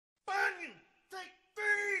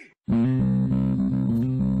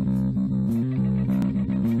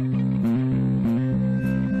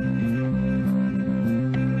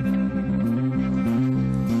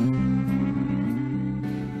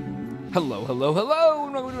Hello, hello,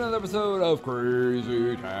 and welcome to another episode of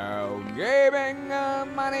Crazy Town Gaming.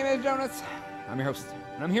 My name is Jonas. I'm your host,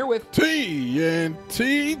 and I'm here with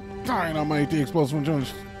TNT Dynamite, the explosive one.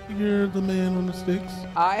 Jonas, you're the man on the sticks.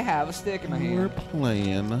 I have a stick in my hand. We're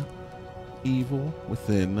playing Evil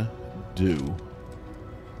Within Do.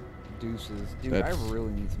 Deuces. Dude, I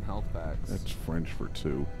really need some health packs. That's French for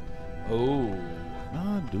two. Oh.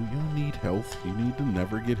 Nah, dude, you don't need health. You need to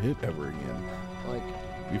never get hit ever again. Like,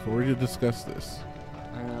 before you discuss this.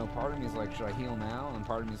 I know, part of me is like, should I heal now? And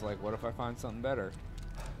part of me is like, what if I find something better?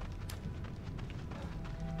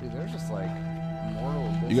 Dude, there's just like mortal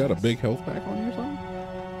business. You got a big health pack on you or something?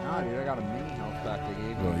 Nah, dude, I got a mini health pack they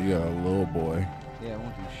gave me. Oh, you got a little boy. Yeah, it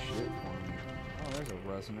won't do shit for me. Oh, there's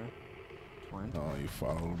a resonator. Twin. Oh, you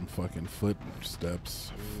follow them fucking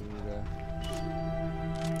footsteps. Dude,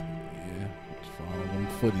 yeah, just follow them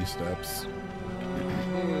footy steps.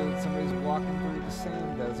 dude, somebody's walking through the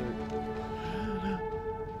sand desert.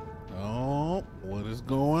 Oh, what is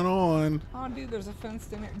going on? Oh, dude, there's a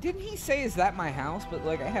fenced in there. Didn't he say, is that my house? But,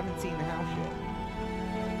 like, I haven't seen the house yet.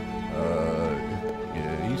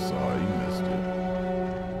 Yeah, you saw it. You missed it.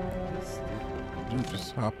 That's stupid. Dude,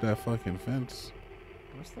 just hop that fucking fence.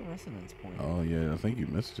 What's the resonance point? Oh, yeah, I think you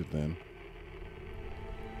missed it then.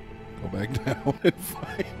 Go back down and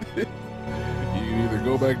find it. You can either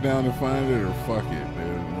go back down and find it or fuck it,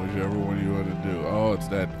 dude. Whichever one you want to do. Oh, it's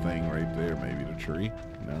that thing right there. Maybe the tree?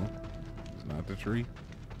 No? It's not the tree?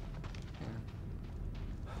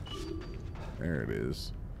 Yeah. There it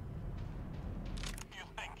is.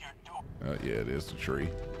 Oh, yeah, it is the tree.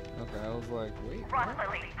 Okay, I was like, wait. Run,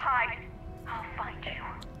 Lily, hide. I'll find you.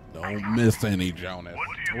 Don't miss any, Jonas.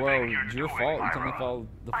 Whoa, it's your fault. You told me to follow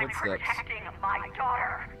the I'm footsteps. protecting my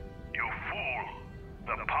daughter. You fool!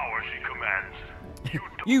 The power she commands.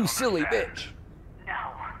 You silly bitch.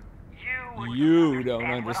 No, You don't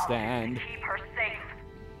understand. Keep her safe.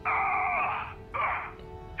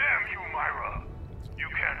 Damn you, Myra! You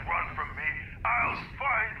can't run from me. I'll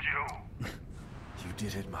find you. You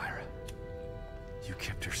did it, Myra. You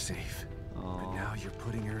kept her safe. Aww. But now you're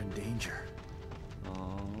putting her in danger.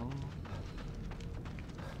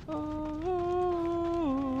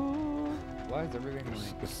 Why is everything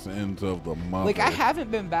like... The sins of the mother. Like, I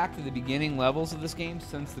haven't been back to the beginning levels of this game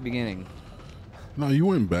since the beginning. No, you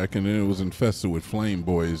went back and then it was infested with flame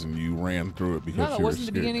boys and you ran through it because No, you that were wasn't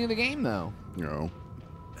scared. the beginning of the game, though. You know.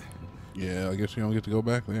 Yeah, I guess you don't get to go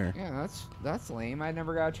back there. Yeah, that's lame. I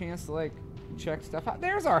never got a chance to, like, check stuff out.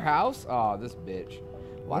 There's our house. Oh, this bitch.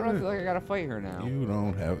 Why do I feel like I gotta fight her now? You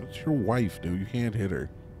don't have... It's your wife, dude. You can't hit her.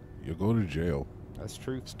 You'll go to jail. That's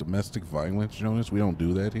true. It's domestic violence, Jonas. We don't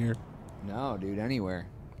do that here. No, dude, anywhere.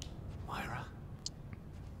 Myra?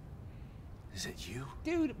 Is it you?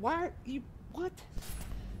 Dude, why are you... What?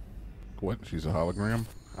 What? She's a hologram?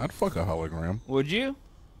 I'd fuck a hologram. Would you?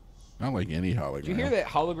 Not like any hologram. Did you hear that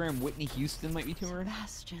hologram Whitney Houston might be touring?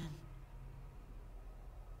 Sebastian.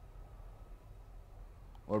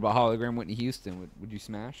 What about hologram Whitney Houston? Would you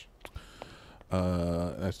smash?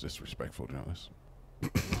 That's disrespectful, Jonas.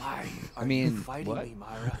 Why are I mean, you fighting what? me,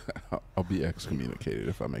 Myra? I'll be excommunicated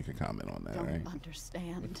if I make a comment on that, Don't right?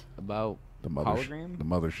 understand. About The hologram? The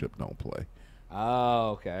mothership don't play.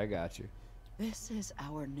 Oh, okay, I got you. This is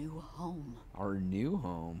our new home. Our new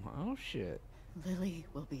home. Oh, shit. Lily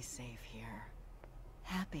will be safe here.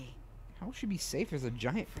 Happy. How will she be safe? There's a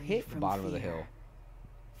giant Free pit at the from bottom of the fear. hill.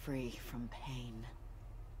 Free from pain.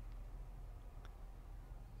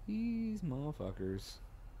 These motherfuckers.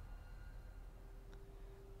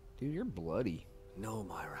 Dude, you're bloody. No,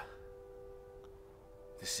 Myra.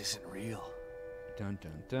 This isn't real. Dun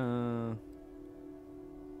dun dun.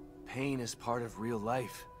 Pain is part of real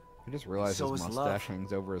life. I just realized So his is mustache love.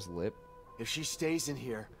 hangs over his lip. If she stays in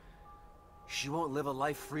here, she won't live a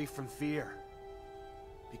life free from fear.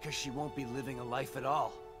 Because she won't be living a life at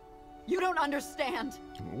all. You don't understand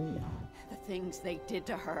Ooh. the things they did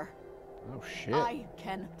to her. Oh, shit. I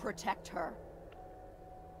can protect her.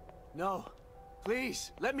 No.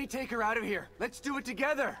 Please, let me take her out of here. Let's do it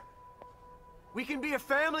together. We can be a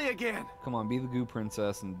family again. Come on, be the goo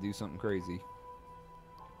princess and do something crazy.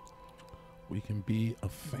 We can be a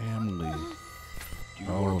family. You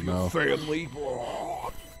Oh, wanna be no. a family?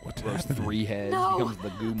 What's Grows happening? 3 heads, No. becomes the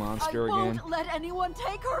goo monster I again. won't let anyone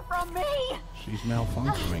take her from me. She's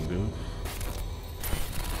malfunctioning, dude.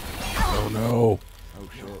 Oh, no. Oh,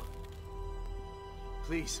 shit.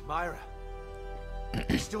 Please, Myra.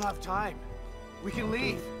 We still have time. We can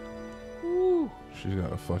leave. She's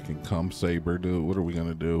got a fucking cum saber, dude. What are we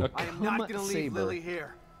gonna do? I am not gonna leave Saber. Lily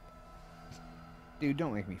here. Dude,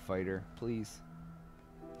 don't make me fight her, please.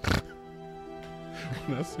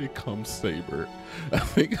 When I say cum saber, I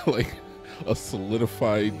think like a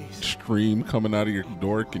solidified stream coming out of your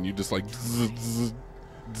door? Can you just like?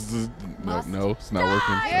 No, it's not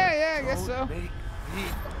working. Yeah, I guess so.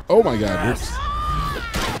 Oh my God!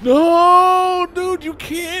 No, dude, you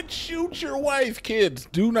can't shoot your wife, kids.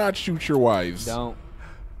 Do not shoot your wives. Don't.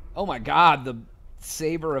 Oh my God, the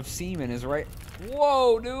saber of semen is right.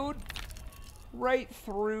 Whoa, dude! Right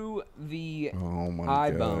through the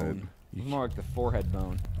eye bone. More like the forehead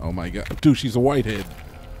bone. Oh my God, dude, she's a whitehead.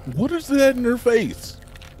 What is that in her face?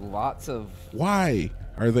 Lots of. Why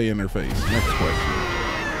are they in her face? Next question.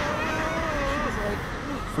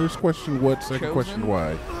 First question, what? Second question,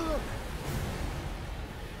 why?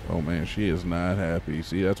 Oh man, she is not happy.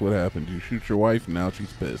 See, that's what happened. You shoot your wife, now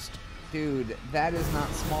she's pissed. Dude, that is not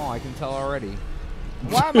small. I can tell already.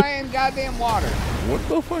 Why am I in goddamn water? What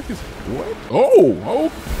the fuck is what? Oh,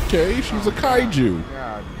 okay. She's a kaiju.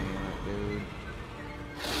 God damn it, dude.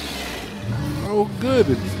 Oh, good.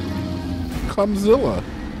 It's Cumzilla.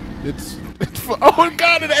 It's oh my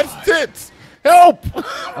God, it has tits. Help!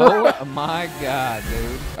 Oh my God,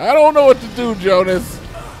 dude. I don't know what to do, Jonas.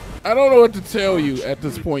 I don't know what to tell you at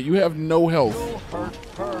this point. You have no health.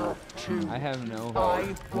 I have no I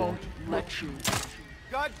hope. won't let you.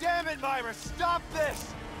 God damn it, Myra! Stop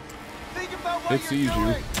this! Think about what It you're sees you.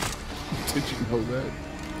 doing. Did you know that?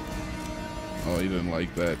 Oh, you didn't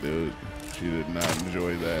like that, dude. She did not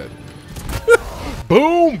enjoy that.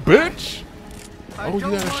 Boom, bitch! Oh, you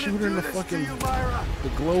gotta shoot her in the fucking the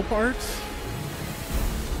glow parts?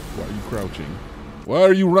 Why are you crouching? Why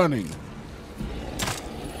are you running?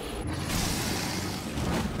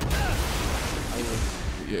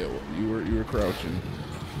 Yeah, well, you were crouching.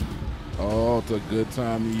 Oh, it's a good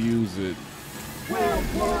time to use it.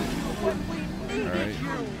 Alright.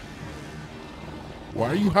 Why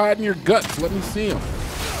are you hiding your guts? Let me see them.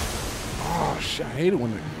 Oh shit! I hate it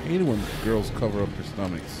when girls cover up their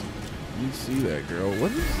stomachs. You see that, girl?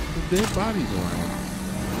 What is the dead bodies around?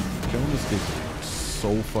 Jonas is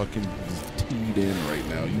so fucking teed in right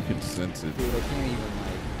now. You can sense it. Dude, I can't even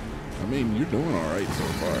like. I mean, you're doing all right so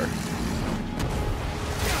far.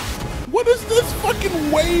 What is this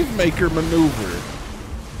fucking wave maker maneuver?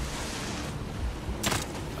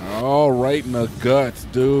 Oh, right in the guts,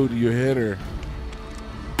 dude. You hit her.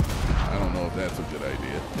 I don't know if that's a good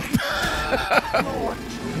idea.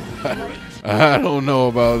 I don't know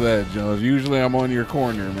about that, Jones. Usually I'm on your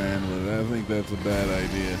corner, man, but I think that's a bad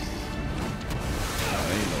idea.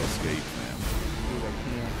 Ain't no escape, man.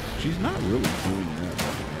 She's not really doing that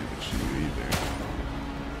much damage to you either.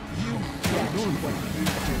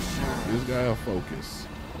 This guy will focus.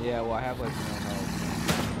 Yeah, well, I have like no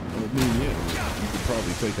health. I mean, yeah, you could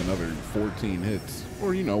probably take another 14 hits,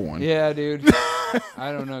 or one. Yeah, dude.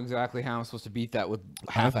 I don't know exactly how I'm supposed to beat that with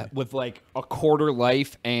with like a quarter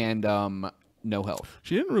life and no health.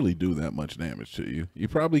 She didn't really do that much damage to you. You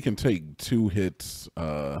probably can take 2 hits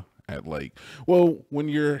at like, well, when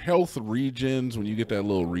your health regens, when you get that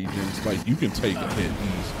little regen spike, you can take a hit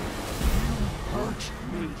easy.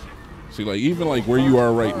 See, like even like where you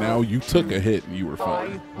are right now, you took a hit and you were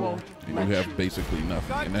fine, and you have basically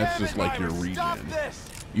nothing, and that's just like your regen.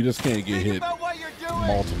 You just can't get hit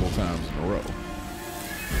multiple times in a row.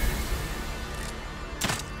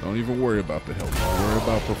 Don't even worry about the health. Worry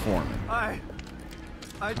about performing. I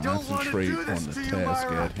don't want to Concentrate do on this the to you, task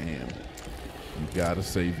Myra. at hand. You gotta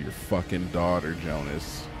save your fucking daughter,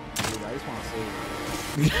 Jonas. Dude, I just want to save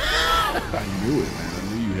her. I knew it, man. I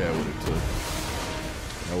knew you had what it took.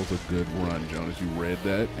 That was a good run, Jonas. You read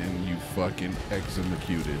that and you fucking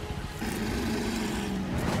executed.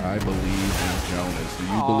 I believe in Jonas. Do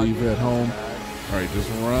you believe at home? All right, just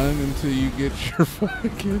run until you get your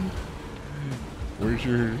fucking. Where's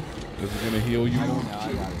your? Is it gonna heal you? I don't know.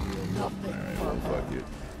 I got it. All right, well, fuck it.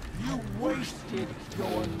 You wasted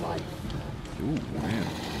your life. Ooh, man,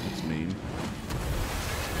 that's mean.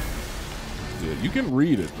 Good. You can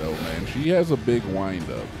read it though, man. She has a big wind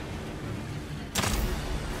up.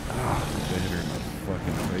 Ah, they hit her in the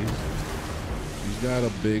fucking face. She's got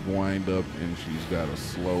a big wind up and she's got a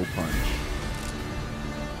slow punch.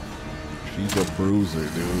 She's a bruiser,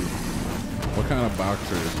 dude. What kind of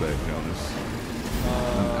boxer is that, Jonas?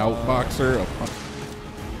 An outboxer? A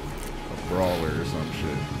brawler or some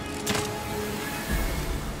shit?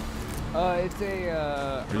 It's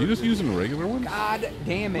a, Are you just using a regular one? God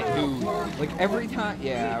damn it, dude. Like every time,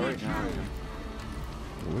 yeah, right now.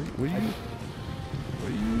 What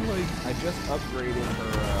are you like? I just upgraded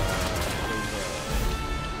her,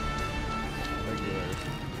 regular.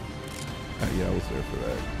 Yeah, I was there for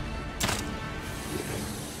that.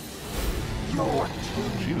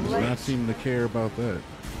 She does not seem to care about that.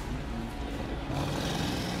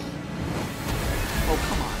 Oh,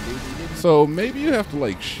 come on, dude. So maybe you have to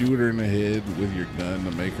like shoot her in the head with your gun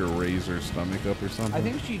to make her raise her stomach up or something. I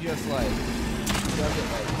think she just like does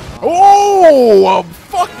it like. Oh, a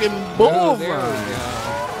fucking Oh, there we bullseye! go.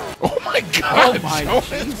 Oh my God, Oh my Jonas,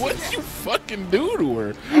 Jesus. what'd you fucking do to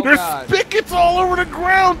her? Oh There's God. spigots all over the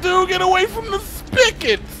ground, dude. Get away from the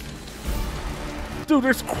spigots. Dude,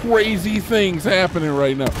 there's crazy things happening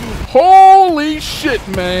right now. Holy shit,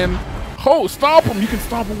 man. Oh, stomp him. You can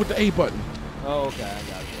stomp him with the A button. Oh, okay, I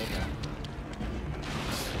got you.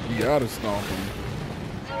 Okay. You gotta stomp him.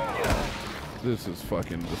 This is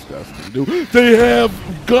fucking disgusting, dude. They have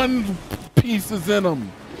gun pieces in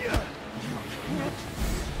them.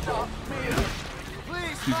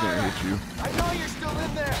 Please, She's gonna hit you. I know you're still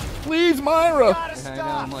in there. Please, Myra. Gotta I know.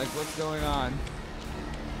 stop. I'm like, what's going on?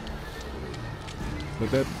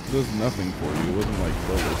 But that does nothing for you. It wasn't like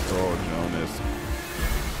bullets or Jonas.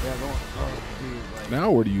 Yeah, don't. Oh, dude, like.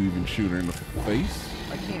 Now where do you even shoot her in the face?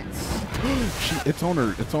 I can't. It's on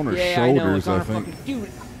her. It's on her Yeah, I know. shoulders. It's on I her think. fucking,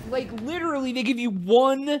 dude, like literally, they give you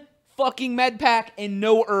one fucking med pack and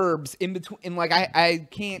no herbs in between. And like, I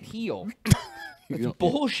can't heal. That's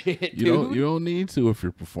bullshit, dude. You don't need to if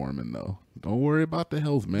you're performing though. Don't worry about the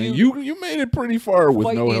health, man. You made it pretty far with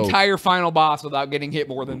Fight no the health. entire final boss without getting hit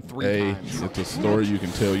more than 3 times. It's a story you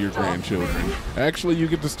can tell your grandchildren. Actually, you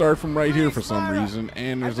get to start from right here for some reason,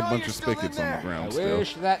 and there's a bunch of spigots on the I ground still.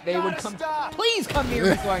 wish that they would come. Please come near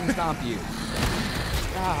me so I can stomp you.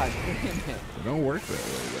 God damn it. It don't work that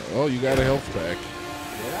way though. Oh, you got a health pack.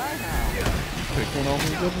 Did I now? Pick one on me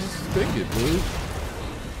with a spigot, dude.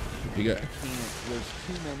 You got. I can't. There's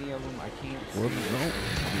too many of them. I can't see. Well, no.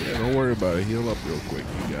 Yeah, don't worry about it. Heal up real quick.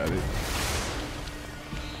 You got it.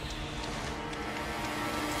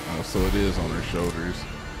 Oh, so it is on her shoulders.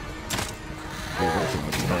 Oh, that's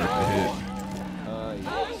gonna start to hit.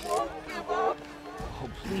 Yeah. Oh,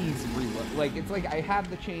 please reload. Like, it's like I have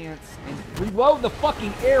the chance and reload the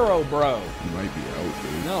fucking arrow, bro. You might be out,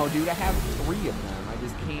 dude. No, dude, I have 3 of them. I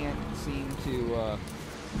just can't seem to,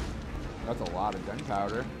 that's a lot of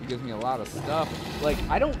gunpowder. It gives me a lot of stuff. Like,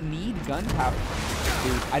 I don't need gunpowder.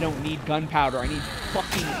 Dude, I don't need gunpowder. I need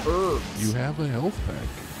fucking herbs. You have a health pack.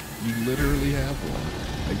 You literally have one.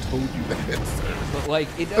 I told you that, sir. But, like,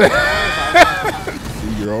 it doesn't matter if I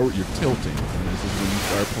See, you're tilting, and this is when you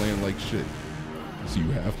start playing like shit. So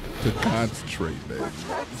you have to concentrate, man.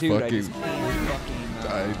 Dude, I just can't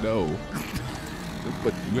fucking, I know.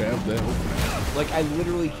 But you have that health like, I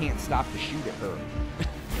literally can't stop to shoot at her.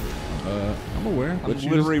 pack. I'm aware. I'm But you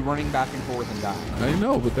literally running back and forth and dying. I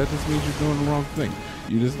know, but that just means you're doing the wrong thing.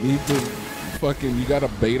 You just need to fucking, you gotta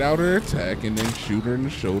bait out her attack and then shoot her in the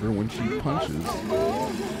shoulder when she punches.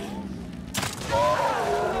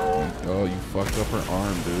 Oh, you fucked up her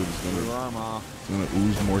arm, dude. Her arm off. It's gonna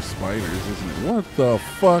ooze more spiders, isn't it? What the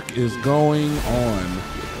fuck is going on?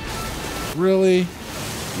 Really?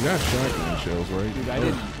 You got shotgun shells, right? Dude, I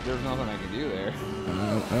didn't. There's nothing I can do there.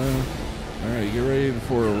 Alright, get ready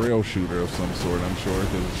for a rail shooter of some sort, I'm sure,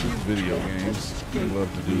 because it shoots video games. They love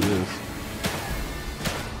to do this.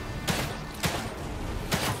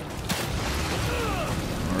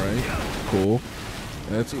 Alright, cool.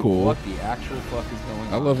 That's Dude, cool. what the actual fuck is going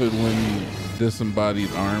on? I love it when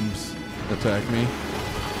disembodied arms attack me.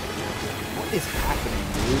 What is happening,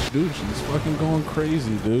 dude? Dude, she's fucking going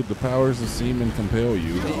crazy, dude. The powers of semen compel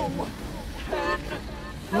you.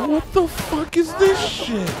 What the fuck is this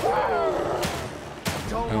shit? I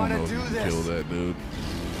Don't don't want know to if do you can this. kill that, dude.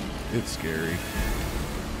 It's scary.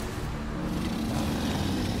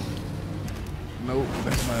 Nope,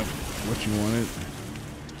 that's not what you wanted.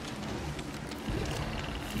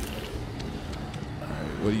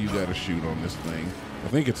 Alright, what do you got to shoot on this thing? I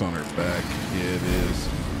think it's on her back. Yeah, it is.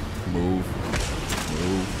 Move.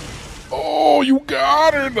 Move. Oh, you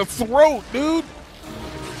got her in the throat, dude.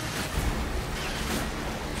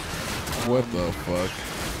 What the fuck?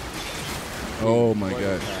 Oh my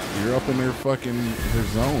god. You're up in her fucking her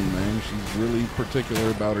zone, man. She's really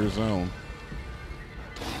particular about her zone.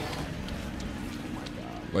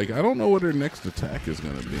 Like, I don't know what her next attack is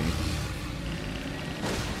gonna be.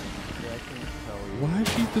 Why is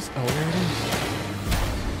she this? Oh, there it is.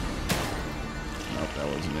 Nope, that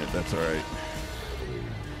wasn't it. That's alright.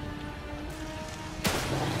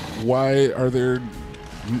 Why are there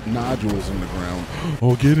nodules in the ground?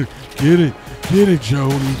 Oh, get it. Get it. Get it,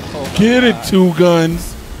 Joni. Oh get it, God. 2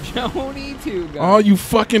 guns. Joni 2 guns. Oh, you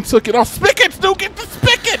fucking took it off. Spigots, dude. Get the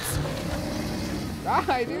spigots.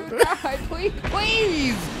 Die, dude. Die, please.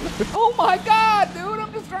 Please. Oh my god, dude.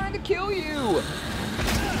 I'm just trying to kill you.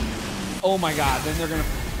 Oh my god. Then they're gonna.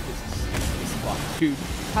 This is fuck, dude.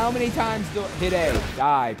 How many times do hit A?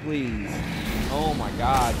 Die, please. Oh my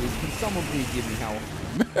god, dude. Can someone please give me health?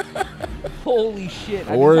 Holy shit.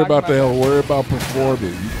 Don't worry about the hell. Worry about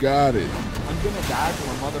performing. You got it. I'm gonna die from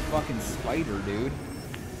a motherfucking spider, dude.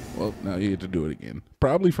 Well, now you get to do it again.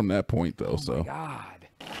 Probably from that point, though, Oh so. my god.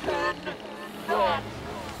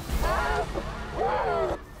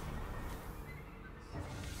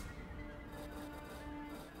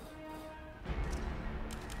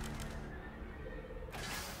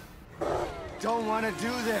 Don't want to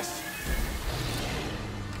do this.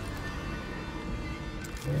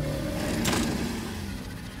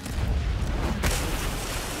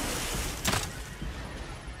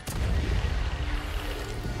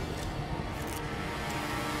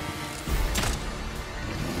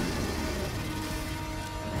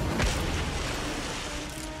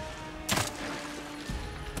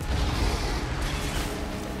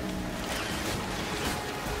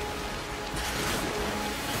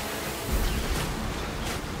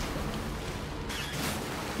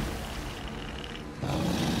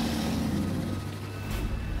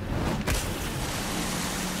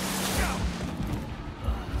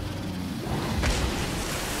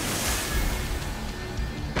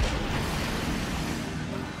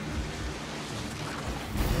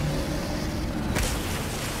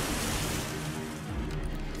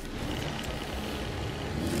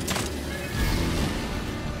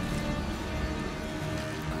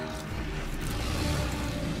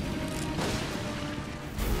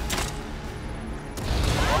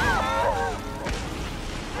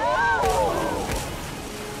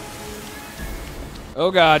 Oh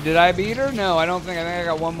god, did I beat her? No, I don't think. I think I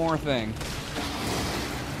got one more thing.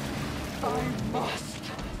 I must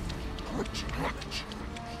protect.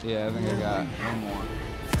 Yeah, I think I got one more.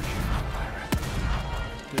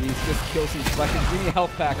 Please just kill some spiders. Give me a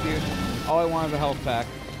health pack, dude. All I want is a health pack.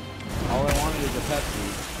 All I wanted is a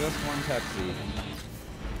Pepsi. Just one Pepsi.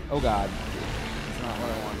 Oh god. That's not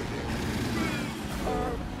what I wanted to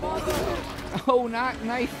do. Oh, not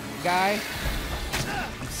knife, guy.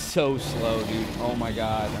 I'm so slow, dude. Oh my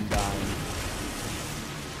god, I'm dying.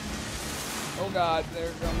 Oh god,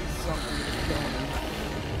 there comes something to kill me.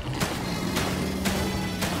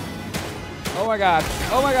 Oh my god.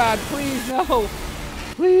 Oh my god, please, no.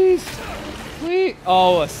 Please. Please.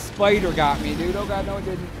 Oh, a spider got me, dude. Oh god, no it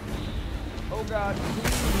didn't. Oh god,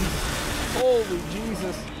 please. Holy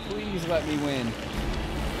Jesus. Please let me win.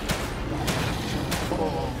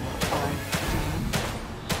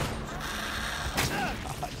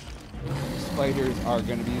 Spiders are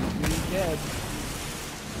gonna be dead.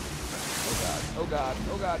 Oh god, oh god,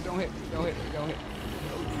 oh god, don't hit me, don't hit me, don't hit me.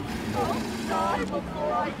 Don't die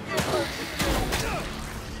before I give her to you.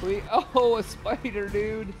 Please. Oh, a spider,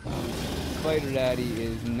 dude. Spider Daddy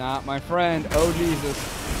is not my friend. Oh Jesus.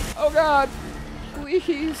 Oh god,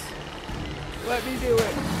 please. Let me do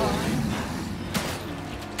it.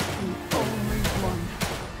 The only one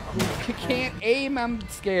who I can't aim, I'm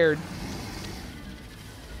scared.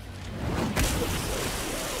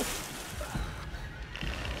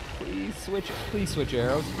 Please switch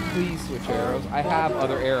arrows. Please switch arrows. I have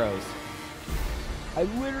other arrows. I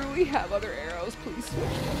literally have other arrows. Please switch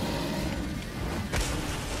them.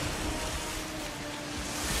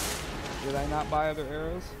 Did I not buy other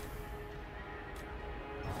arrows?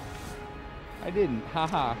 I didn't.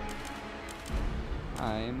 Haha.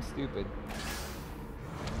 I am stupid.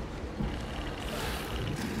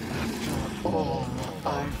 After all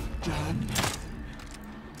I've done.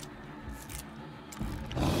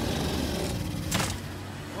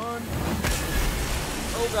 Run.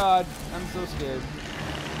 Oh god, I'm so scared.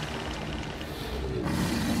 Oh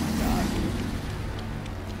my god.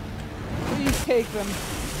 Please take them.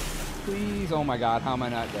 Please. Oh my god, how am I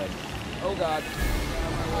not dead? Oh god.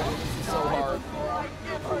 This is so hard. Oh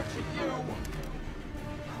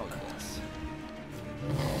yes. Oh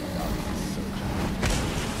my god, this is so challenging.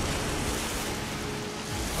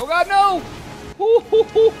 Oh god, no!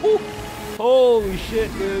 Holy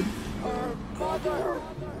shit, dude.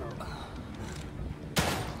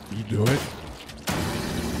 You do it?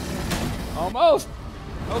 Almost!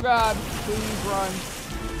 Oh god, please run.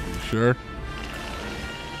 Sure.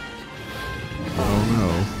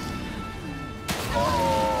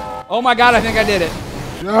 Oh Oh my god, I think I did it.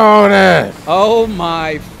 no. Jonas! Oh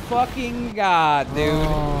my fucking god, dude.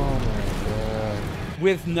 Oh my god.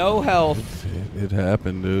 With no health. It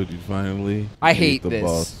happened, dude. You finally I beat hate the this.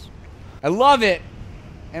 boss. I love it,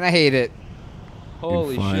 and I hate it.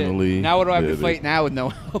 Holy shit. finally Now what do I have to did it. fight now with no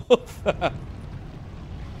health? I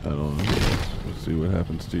don't know. Let's see what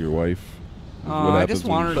happens to your wife. This is what I happens just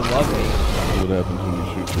when want her you- to love me. this is what happens when you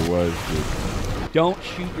shoot your wife, dude. Don't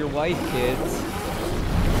shoot your wife, kids.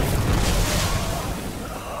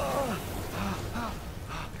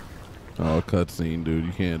 Oh, cutscene, dude.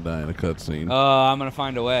 You can't die in a cutscene. I'm gonna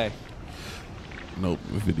find a way. Nope.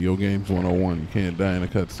 Video games 101. You can't die in a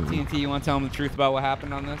cutscene. TNT, you want to tell them the truth about what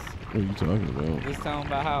happened on this? What are you talking about? Just tell them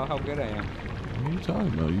about how good I am. What are you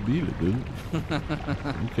talking about? You beat it, dude.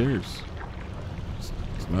 Who cares?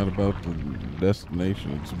 It's not about the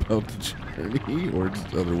destination. It's about the journey, or it's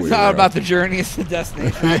the other way. It's not around. about the journey, it's the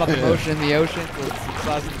destination. It's about the motion in the ocean. It's the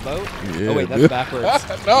size of the boat. Yeah, Oh, wait, that's dude.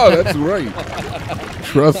 backwards. No, that's right.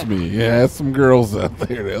 Trust me. Yeah, ask some girls out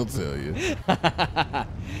there. They'll tell you.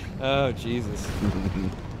 Oh, Jesus.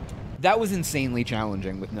 That was insanely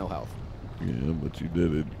challenging with no health. Yeah, but you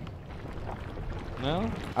did it.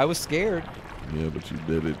 No, I was scared. Yeah, but you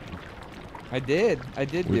did it. I did. I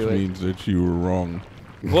did Which do it. means that you were wrong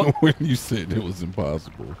What? when you said it was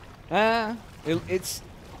impossible. It's,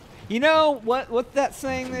 you know what's that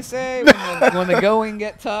saying they say when the going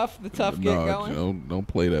get tough, the tough get going. Don't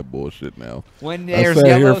play that bullshit now. When there's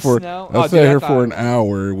yellow snow. I sat here for an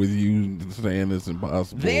hour with you saying it's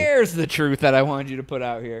impossible. There's the truth that I wanted you to put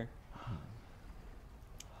out here.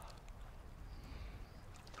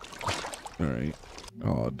 All right.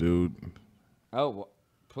 Oh, dude. Oh, well,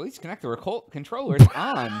 please connect the controller. It's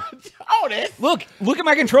on. Look at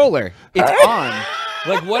my controller. It's on.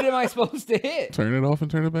 Like, what am I supposed to hit? Turn it off and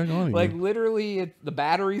turn it back on again. Like, literally, the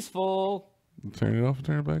battery's full. Turn it off and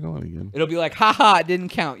turn it back on again. It'll be like, haha, it didn't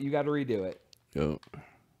count. You got to redo it. Yo,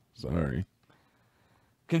 sorry.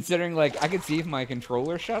 Considering, like, I could see if my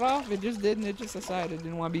controller shut off. It just didn't. It just decided it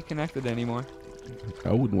didn't want to be connected anymore.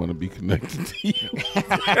 I wouldn't want to be connected to you.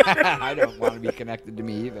 I don't want to be connected to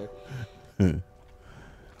me either.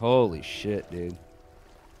 Holy shit, dude.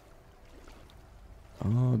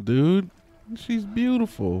 Oh, dude. She's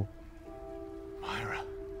beautiful. Myra.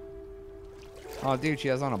 Oh, dude, she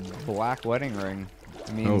has on a black wedding ring.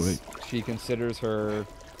 It means she considers her...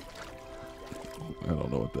 I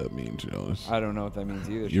don't know what that means, Jonas. I don't know what that means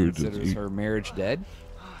either. She You were just- considers her marriage dead?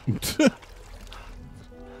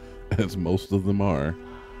 As most of them are.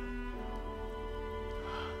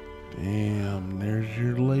 Damn, there's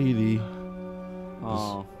your lady.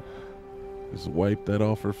 Oh. Just wipe that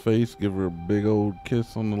off her face, give her a big old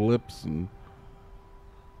kiss on the lips, and...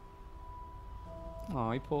 Oh,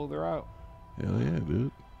 he pulled her out. Hell yeah,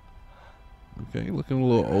 dude. Okay, looking a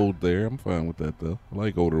little old there. I'm fine with that, though. I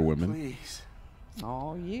like older women. Please.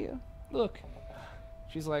 Oh, yeah. Look.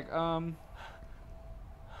 She's like, I'm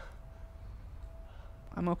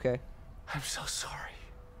okay. I'm so sorry.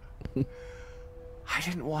 I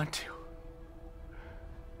didn't want to.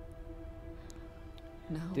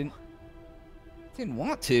 No. Didn't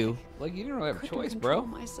want to. Like, you didn't really have a Couldn't choice, control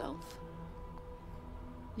bro. myself.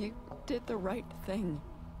 You did the right thing.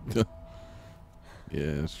 Yeah,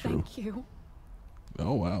 that's true. Thank you.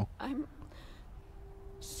 Oh, wow. I'm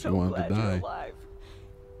so wanted to glad die. you're alive.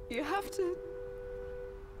 You have to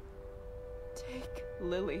take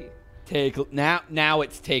Lily. Now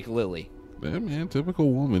it's take Lily. Yeah, man,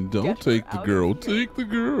 typical woman. Don't Get her take the out of girl. here. Take the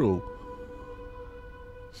girl.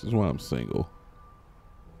 This is why I'm single.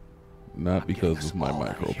 Not because getting of my us all out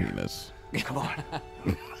micro of here. penis. Come on.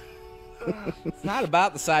 It's not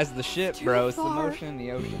about the size of the ship, Too bro. It's the far. motion in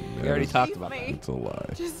the ocean. Yeah, We already it's- talked Leave about that. me. It's a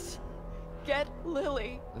lie. Just get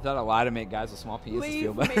Lily. Is that a lie to make guys with small penises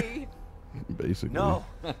feel Leave better? me Basically. No,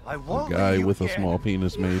 I A won't. guy leave you with a here. small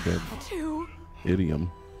penis made that too.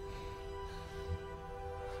 idiom.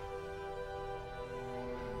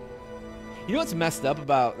 You know what's messed up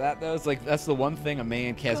about that, though? It's like, that's the one thing a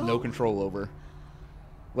man has no control over.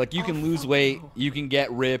 Like, you can I'll lose weight, follow. you can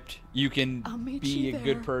get ripped, you can I'll meet be you a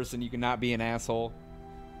good there. person, you can not be an asshole.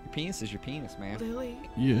 Your penis is your penis, man. Lily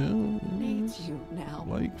Yeah. needs you now.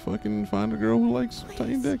 Like, fucking find a girl who likes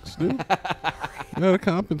tiny Please. dicks, dude. You gotta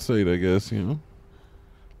compensate, I guess, you know.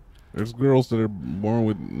 There's girls that are born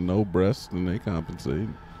with no breasts and they compensate.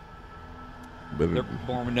 Better, They're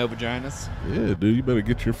born with no vaginas. yeah, dude, you better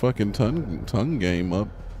get your fucking tongue game up.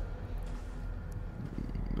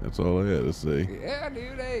 That's all I gotta say. Yeah,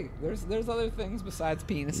 dude, hey, there's other things besides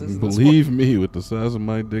penises. in this Believe me, with the size of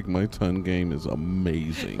my dick, my tongue game is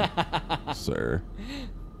amazing, sir.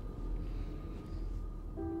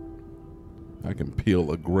 I can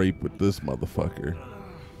peel a grape with this motherfucker.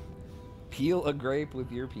 Peel a grape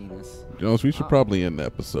with your penis. Jonas, we should probably end the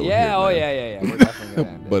episode. Yeah, here, oh man. yeah. We're definitely gonna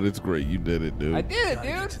end it. But it's great. You did it, dude. I did it, Gotta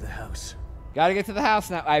get dude. to the house. Gotta get to the house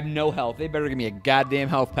now. I have no health. They better give me a goddamn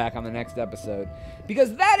health pack on the next episode.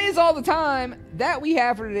 Because that is all the time that we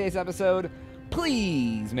have for today's episode.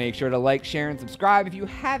 Please make sure to like, share, and subscribe if you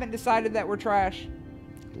haven't decided that we're trash.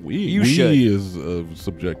 We You should. is a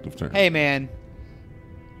subjective term. Hey, man.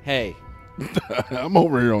 Hey. I'm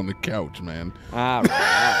over here on the couch, man. All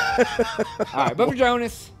right. But for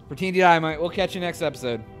Jonas, for TNT Dynamite, we'll catch you next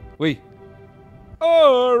episode. We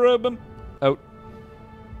are ribbon.